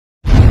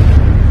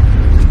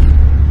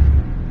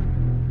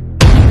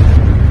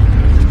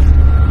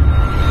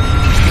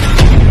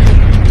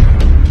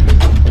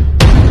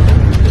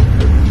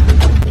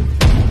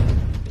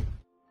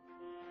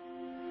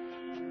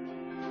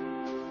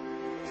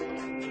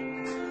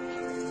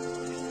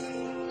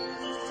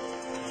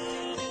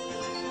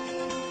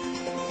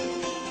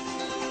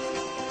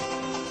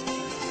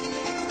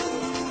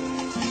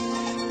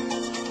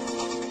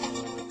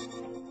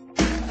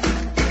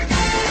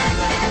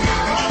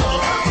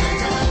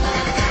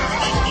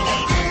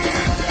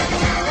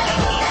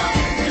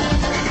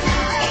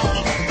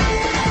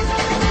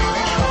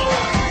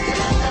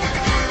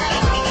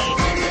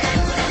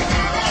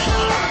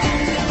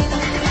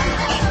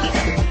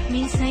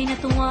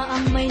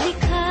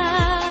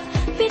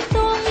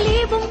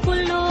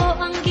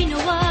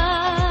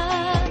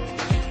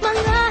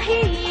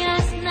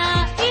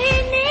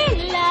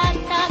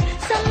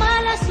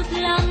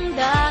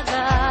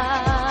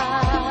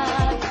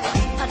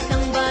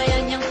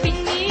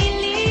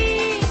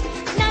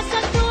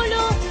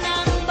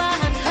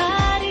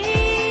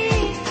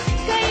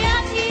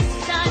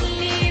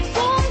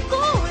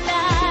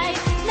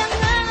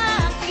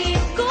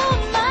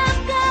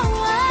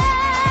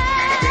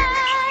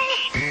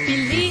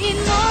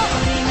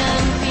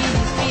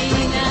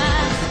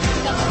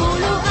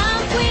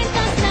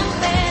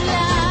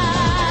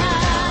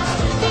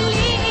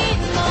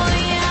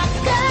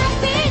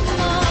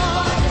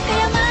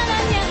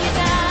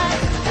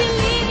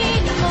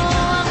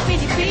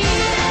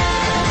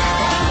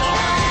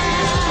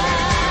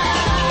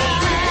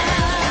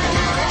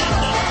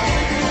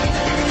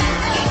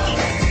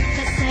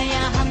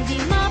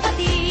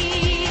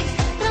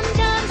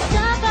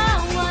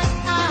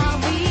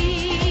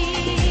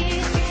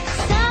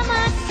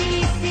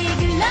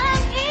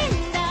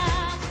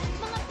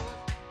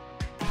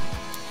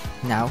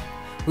Now,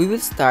 we will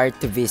start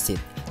to visit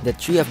the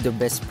three of the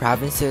best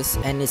provinces,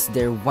 and is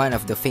there one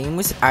of the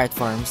famous art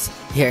forms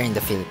here in the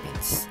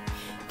Philippines.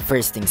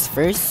 First things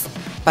first,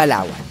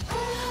 Palawan.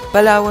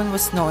 Palawan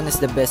was known as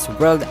the best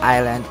world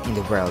island in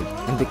the world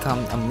and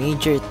became a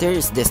major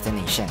tourist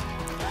destination.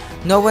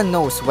 No one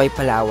knows why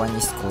Palawan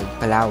is called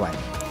Palawan.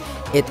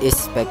 It is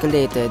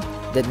speculated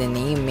that the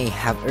name may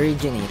have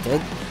originated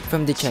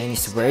from the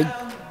Chinese word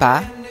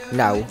Pa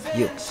Lao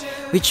Yu,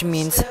 which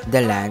means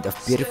the land of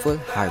beautiful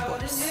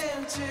harbors.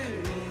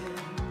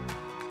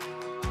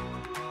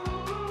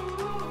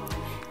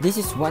 This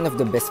is one of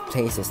the best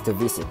places to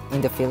visit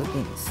in the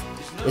Philippines.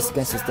 It's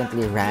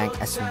consistently ranked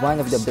as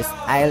one of the best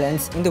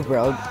islands in the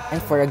world,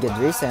 and for a good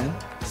reason.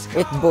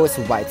 It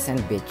boasts white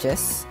sand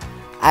beaches,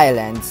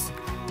 islands,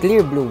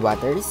 clear blue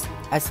waters,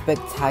 a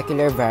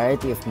spectacular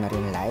variety of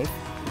marine life,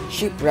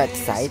 shipwreck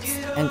sites,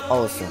 and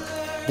also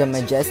the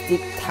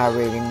majestic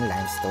towering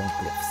limestone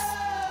cliffs.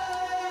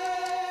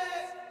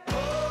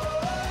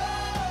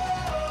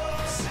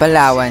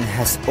 Palawan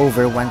has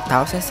over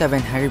 1,700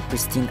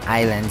 pristine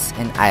islands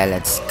and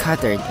islets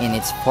scattered in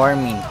its four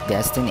main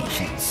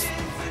destinations: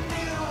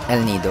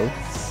 El Nido,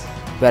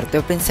 Puerto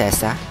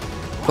Princesa,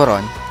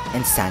 Coron,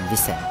 and San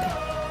Vicente.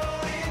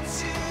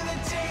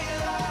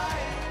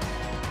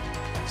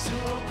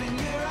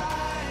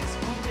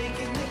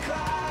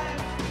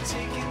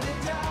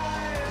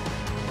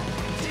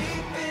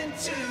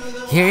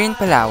 Here in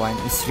Palawan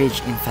is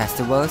rich in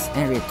festivals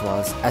and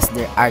rituals as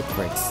their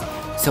artworks,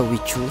 so we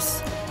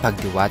choose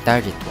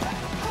Pagdiwata Ritual.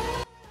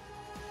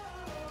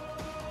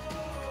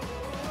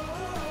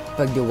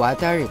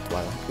 Pagdiwata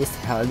Ritual is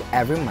held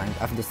every month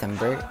of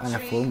December on a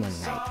full moon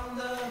night.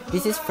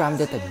 This is from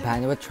the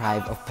Tagbanwa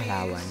tribe of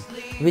Palawan,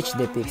 which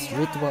depicts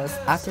rituals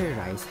after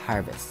rice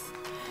harvest.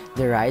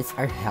 The rites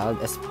are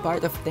held as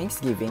part of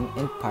Thanksgiving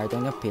and part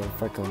an appeal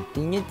for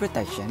continued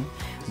protection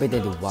by the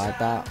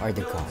Diwata or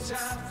the gods.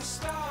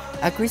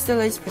 A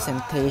crystallized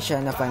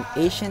presentation of an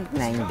ancient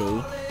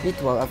 9-day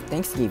ritual of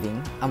Thanksgiving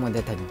among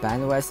the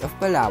Tagbanwas of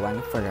Palawan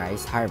for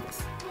rice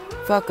harvest,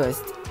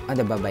 focused on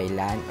the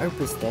babaylan or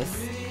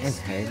priestess and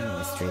her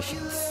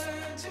ministrations.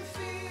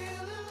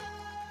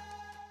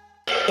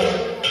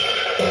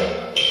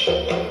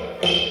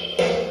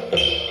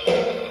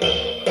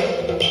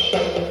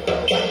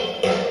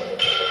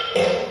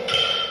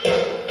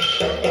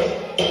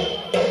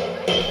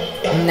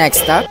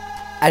 Next up,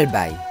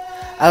 Albay.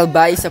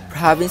 Albay is a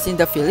province in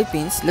the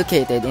Philippines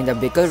located in the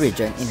Bicol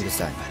region in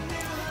Luzon.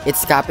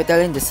 Its capital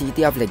is the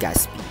city of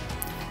Legazpi,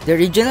 the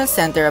regional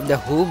center of the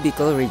whole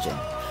Bicol region,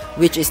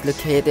 which is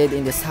located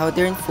in the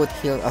southern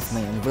foothill of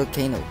Mayon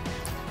volcano,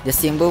 the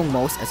symbol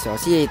most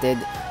associated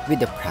with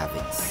the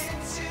province.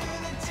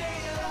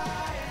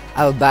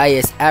 Albay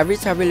is every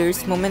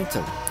traveler's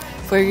memento.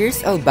 For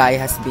years, Albay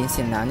has been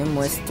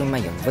synonymous to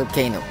Mayon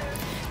volcano,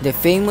 the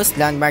famous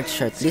landmark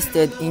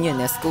shortlisted in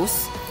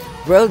UNESCO's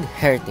World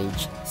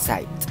Heritage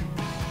Site.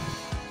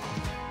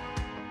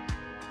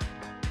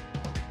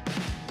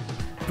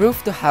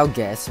 Proof to how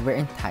guests were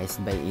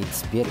enticed by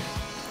its beauty.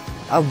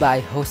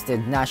 Albay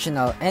hosted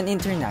national and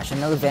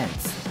international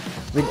events.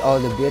 With all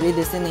the beauty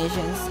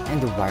destinations and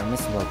the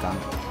warmest welcome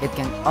it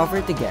can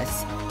offer to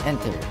guests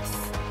and tourists.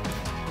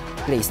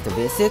 Place to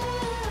visit: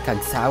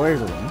 Cagsawa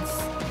Ruins,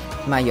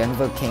 Mayon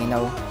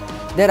Volcano,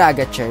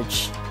 Daraga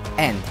Church,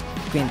 and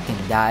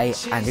Quintinday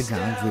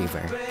Underground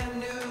River.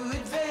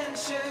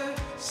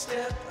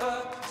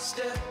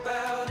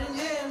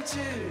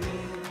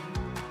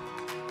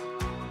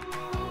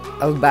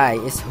 Albay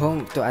is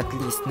home to at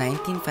least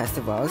 19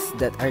 festivals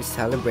that are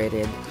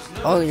celebrated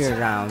all year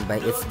round by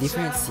its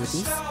different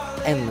cities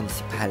and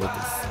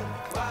municipalities.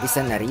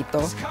 Isa na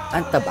rito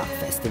ang Tabak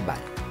Festival.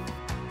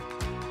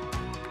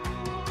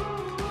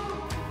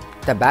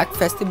 Tabak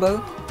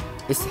Festival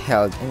is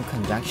held in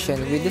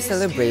conjunction with the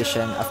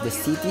celebration of the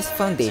city's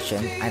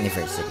foundation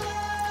anniversary.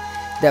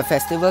 The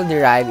festival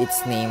derived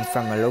its name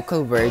from a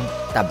local word,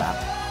 tabak,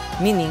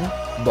 meaning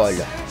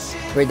bolo,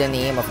 where the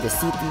name of the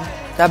city,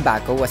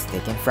 tobacco, was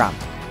taken from.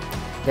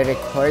 The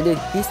recorded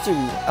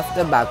history of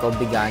tobacco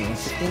began in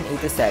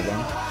 1587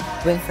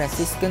 when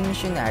Franciscan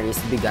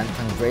missionaries began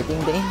converting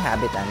the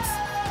inhabitants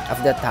of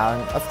the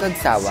town of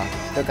Cagsawa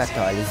to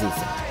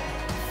Catholicism.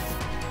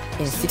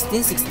 In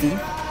 1660,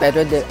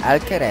 Pedro de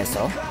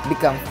Alcarezo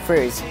became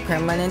first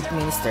permanent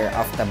minister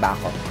of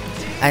tobacco.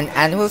 An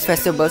annual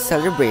festival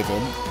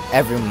celebrated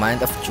every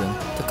month of June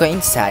to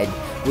coincide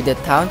with the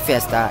town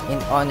fiesta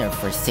in honor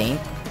for Saint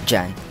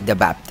John the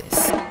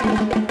Baptist.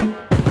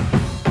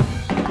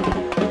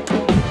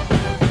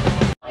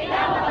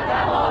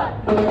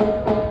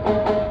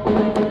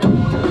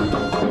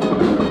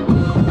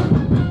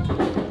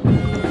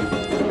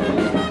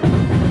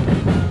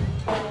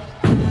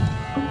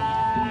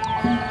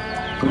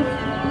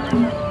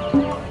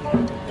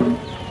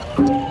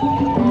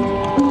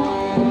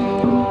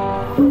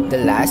 The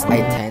last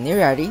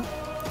itinerary,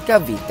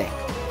 Cavite.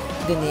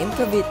 The name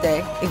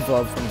Cavite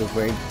evolved from the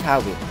word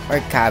kawit or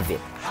kavit,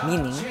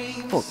 meaning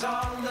hook,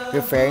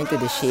 referring to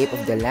the shape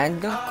of the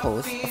landlocked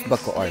coast of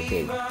Bacoor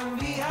Bay.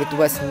 It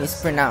was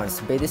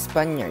mispronounced by the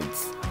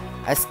Spaniards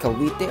as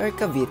Cavite or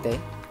Cavite,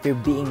 there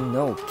being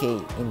no K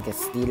in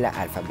Castilla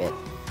alphabet,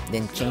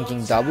 then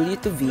changing W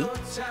to V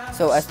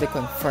so as to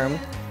confirm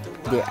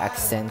their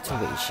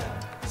accentuation.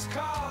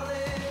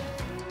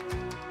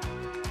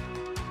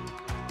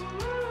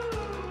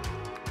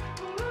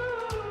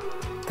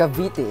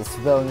 Cavite is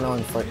well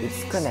known for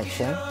its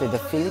connection to the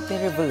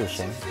Philippine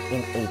Revolution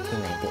in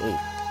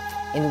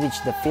 1898, in which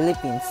the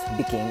Philippines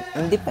became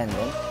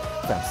independent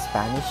from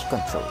Spanish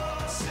control.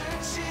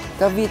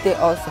 Cavite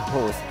also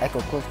hosts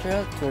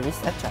agricultural tourist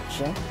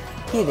attraction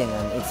hidden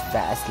on its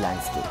vast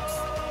landscapes.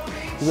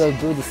 You will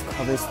do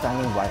discover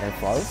stunning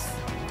waterfalls,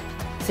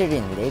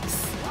 serene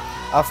lakes,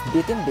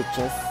 off-beaten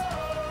beaches,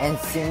 and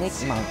scenic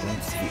mountain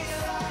views.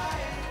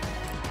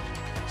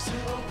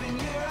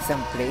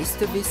 Some place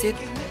to visit: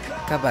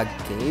 Cabag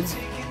Cave,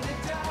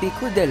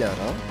 Pico del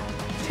Oro,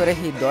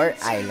 Corregidor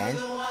Island,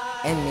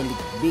 and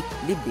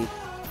Milikbik-Libik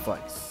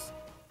Falls.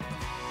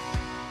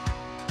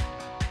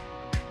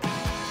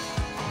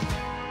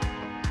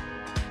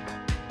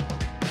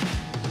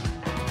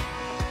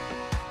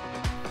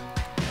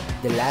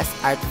 The last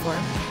art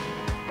form,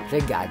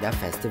 Regatta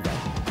Festival,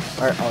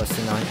 or also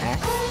known as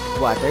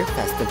Water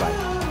Festival.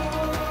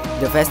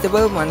 The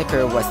festival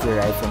moniker was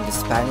derived from the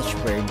Spanish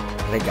word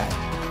regar,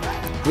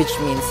 which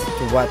means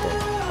to water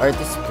or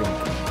to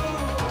sprinkle.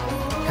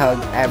 Held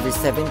every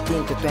 17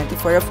 to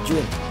 24 of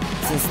June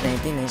since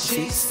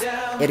 1996,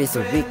 it is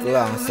a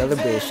week-long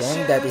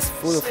celebration that is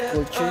full of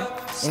culture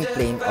and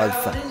plain old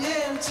fun.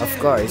 Of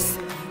course,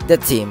 the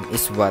theme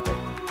is water.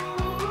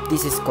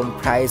 This is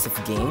comprised of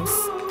games,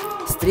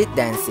 street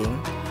dancing,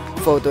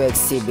 photo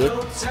exhibit,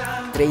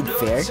 trade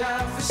fair,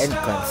 and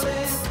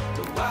concerts.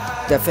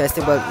 The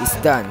festival is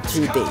done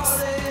 3 days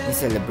in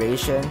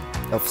celebration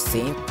of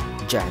Saint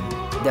John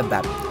the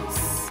Baptist.